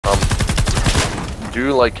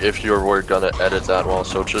do like if you were gonna edit that wall,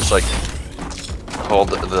 so just like hold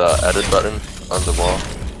the edit button on the wall.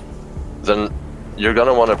 Then you're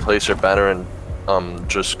gonna want to place your banner and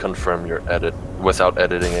just confirm your edit without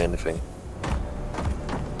editing anything.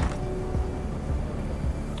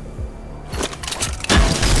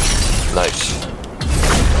 Nice.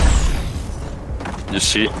 You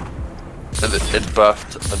see, it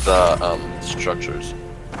buffed the structures.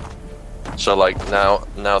 So like now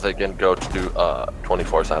they can go to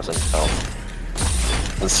 24,000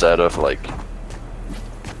 health instead of like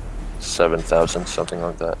 7,000, something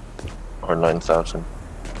like that, or 9,000.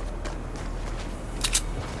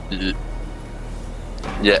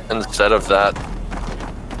 Yeah, instead of that,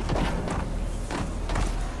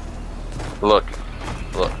 look,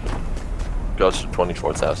 goes to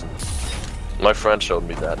 24,000. My friend showed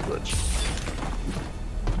me that glitch,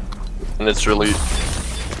 and it's really,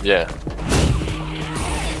 yeah.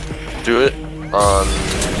 Do it on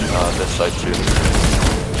this side too.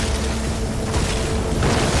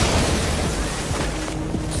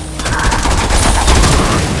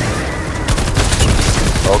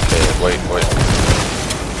 Okay, wait.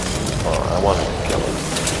 Oh, I want to kill him.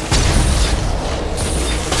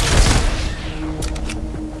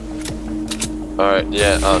 Alright,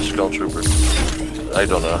 yeah, Skull Trooper. I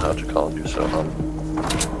don't know how to call you, so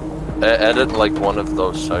edit like one of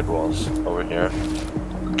those side walls over here.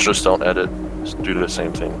 Just don't edit, just do the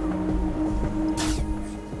same thing.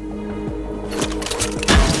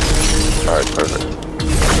 Alright, perfect.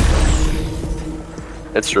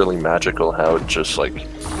 It's really magical how it just like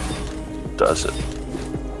does it.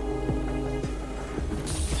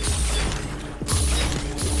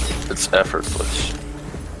 It's effortless.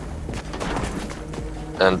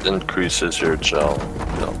 And increases your gel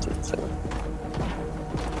melted thing.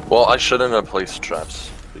 Well, I shouldn't have placed traps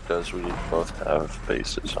because we both have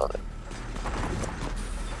bases on it.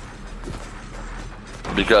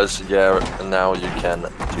 Because yeah, now you can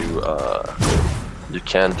do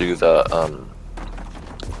the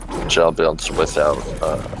gel builds without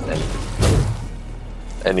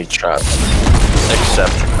any traps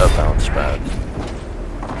except a bounce pad.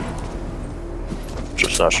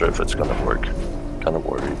 Just not sure if it's gonna work. Kind of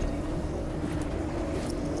worried.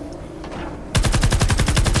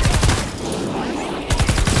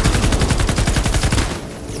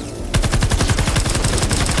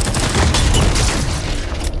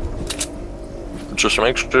 Just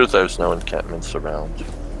make sure there's no encampments around.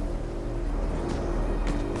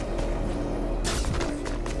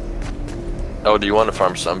 Oh, do you want to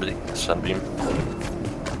farm Sunbeam?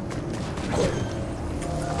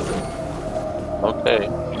 Okay.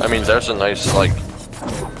 I mean, there's a nice, like,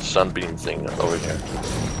 Sunbeam thing over here.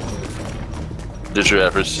 Did you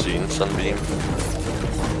ever see Sunbeam?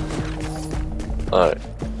 Alright.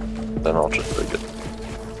 Then I'll just take it.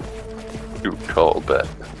 Ooh, coal bet.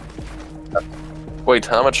 Wait,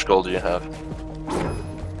 how much gold do you have?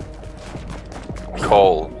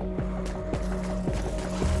 Coal.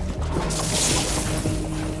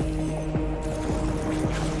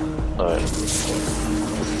 Alright.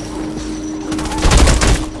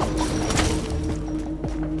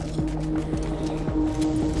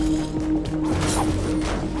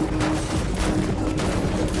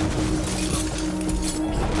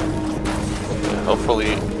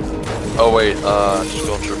 Hopefully. Oh wait,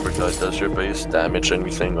 Skull Trooper guy, does your base damage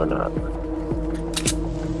anything or not?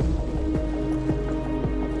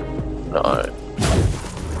 No, alright.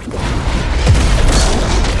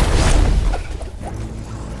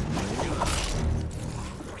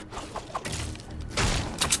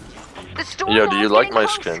 Yo, do you like my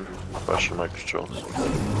skin? Question mark controls.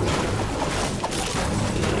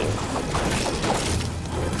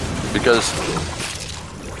 Because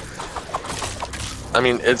I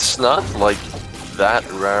mean, it's not like that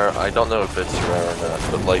rare. I don't know if it's rare or not,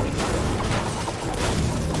 but like,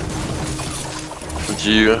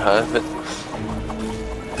 do you have it?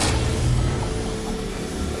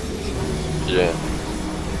 Yeah.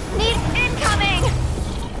 Need incoming.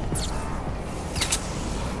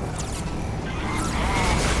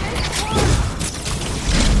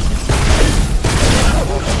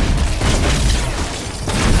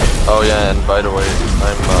 Oh yeah, and by the way,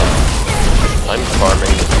 I'm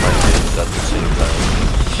farming my base at the same time,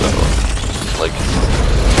 so like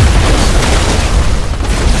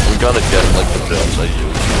I'm gonna get like the builds I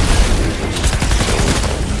use.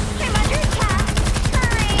 I'm under attack.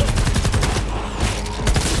 Hurry!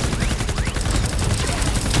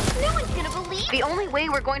 No one's gonna believe. The only way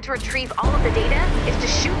we're going to retrieve all of the data is to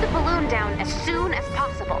shoot the balloon down as soon as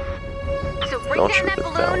possible. So bring down that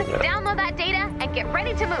balloon, download that data, and get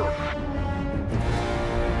ready to move.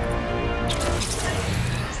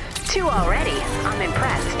 2 already. I'm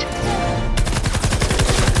impressed.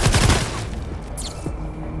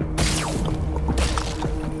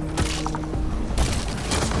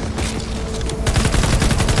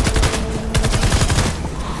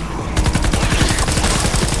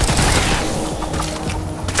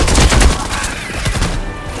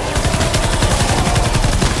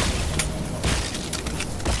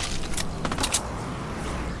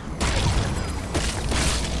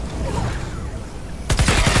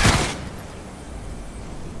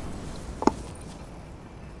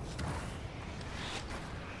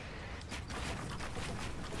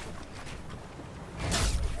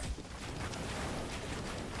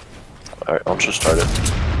 Alright, I'll just start it.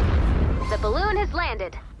 The balloon has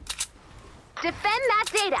landed. Defend that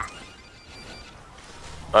data.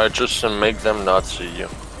 Alright, just to make them not see you.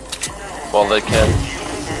 Well, they can.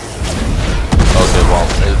 Okay, well,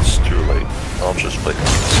 it's too late. I'll just click on the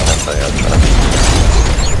same thing I tried.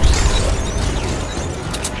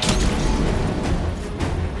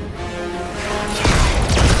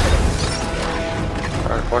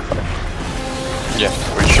 Alright, we're fine. Yeah,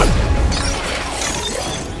 we should.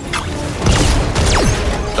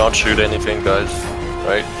 Don't shoot anything, guys.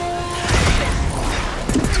 Right?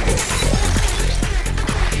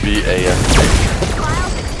 Be AFK.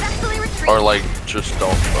 Or like, just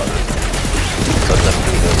don't run it. Let them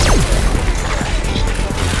do this.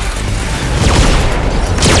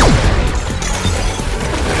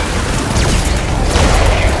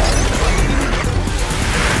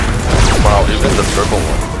 Wow, even the purple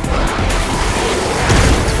one.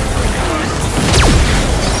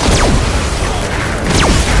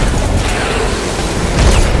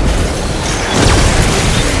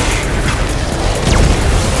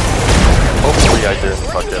 Hopefully I didn't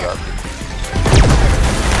fuck it up.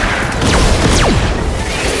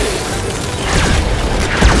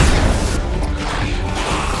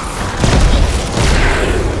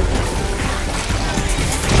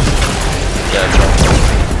 Yeah, jump.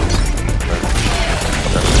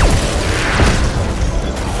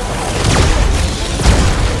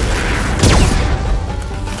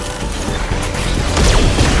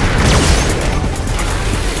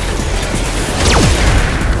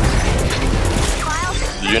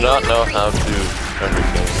 Do you not know how to turn your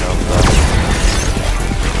things down?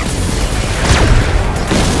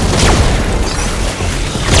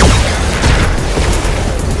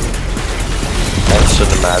 And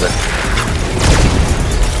cinematic.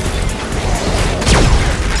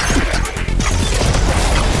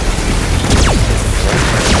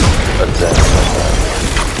 But then,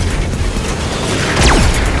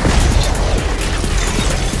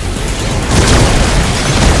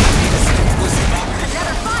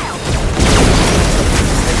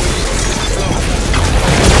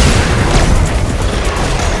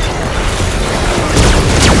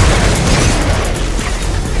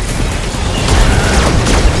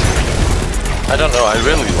 I don't know, I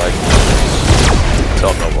really like this.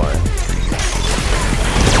 Don't know why.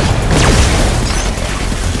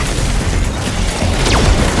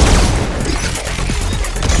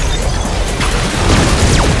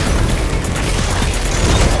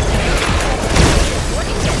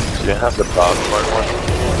 Do you have the popcorn one?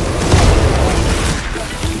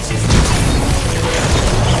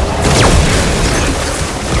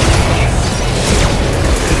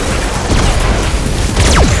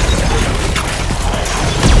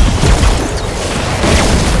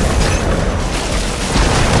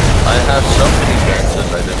 I have so many dances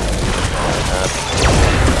I didn't have.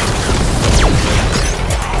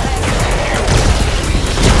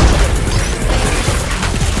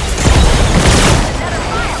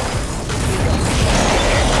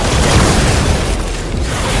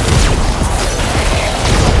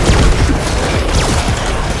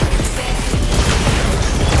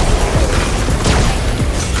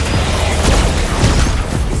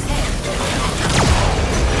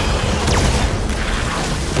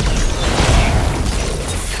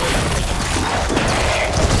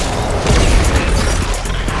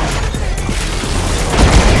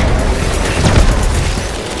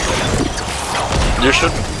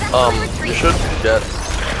 You should get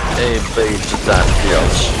a base that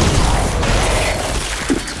feels.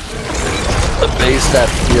 A base that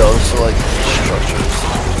feels like structures.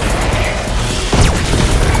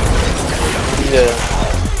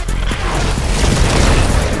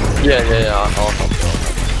 Yeah, I'll help you.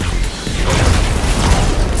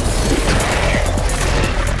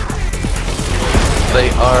 They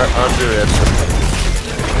are underestimated.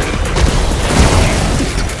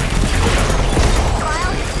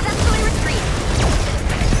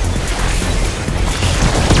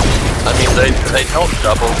 I mean, they don't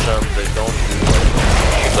double jump, they don't do like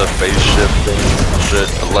the phase shifting shit,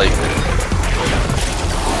 like,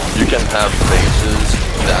 you can have phases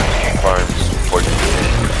that farms for you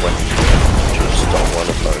when you just don't want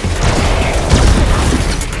to farm.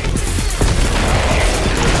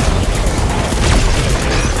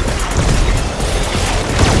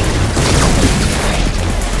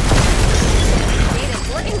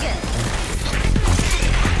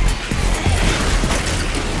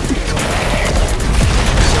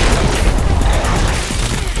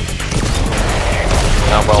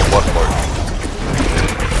 Now, well, what more?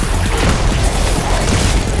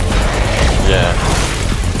 Yeah.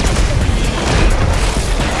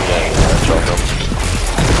 Yeah, chalk them.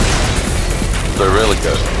 They're really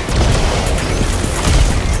good.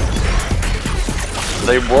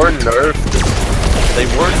 They were nerfed,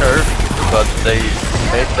 but they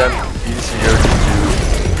made them easier to do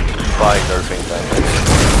by nerfing them.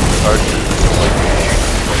 Or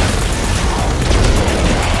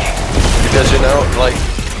because, you know, like,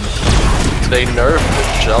 they nerfed the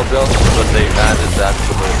shell builds, but they added that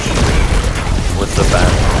to with the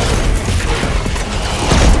ban.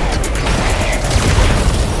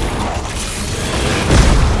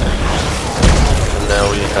 And now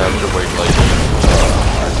we have to wait like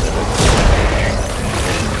 5 minutes.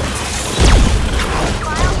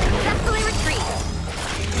 File successfully retrieved.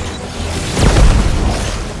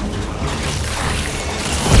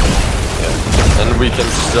 Yeah. And we can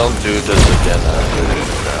still do this again after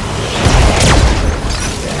that.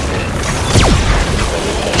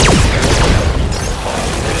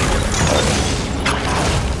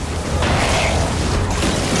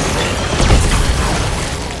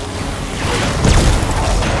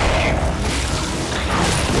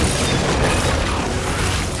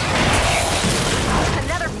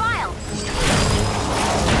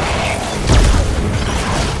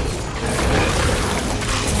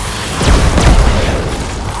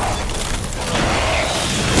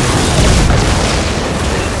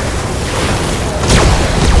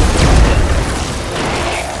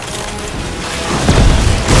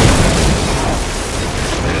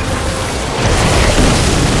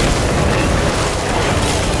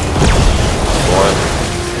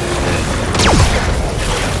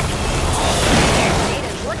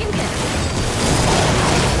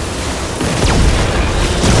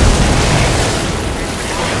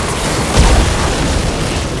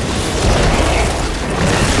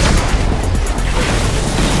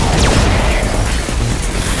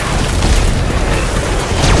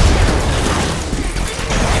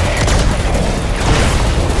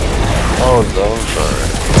 Oh, those are...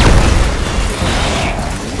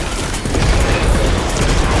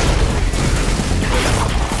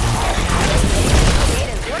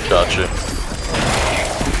 Gotcha.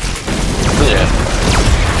 Yeah.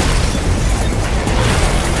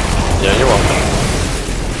 Yeah, you're welcome.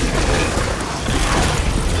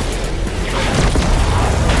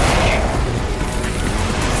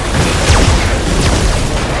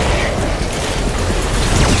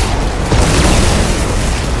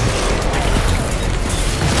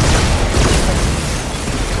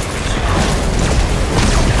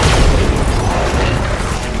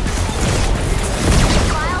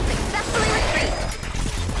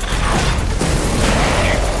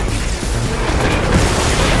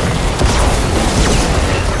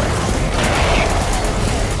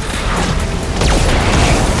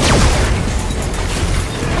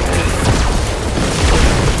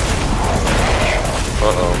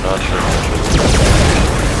 Uh-oh, not sure.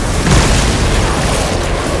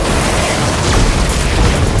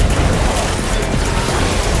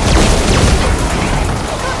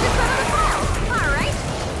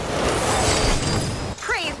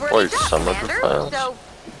 Wait, some of the files? So,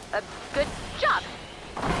 good job.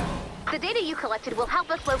 The data you collected will help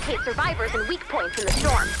us locate survivors and weak points in the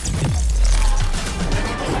storm.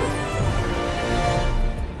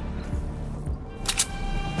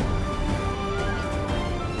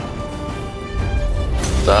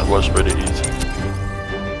 That was pretty easy.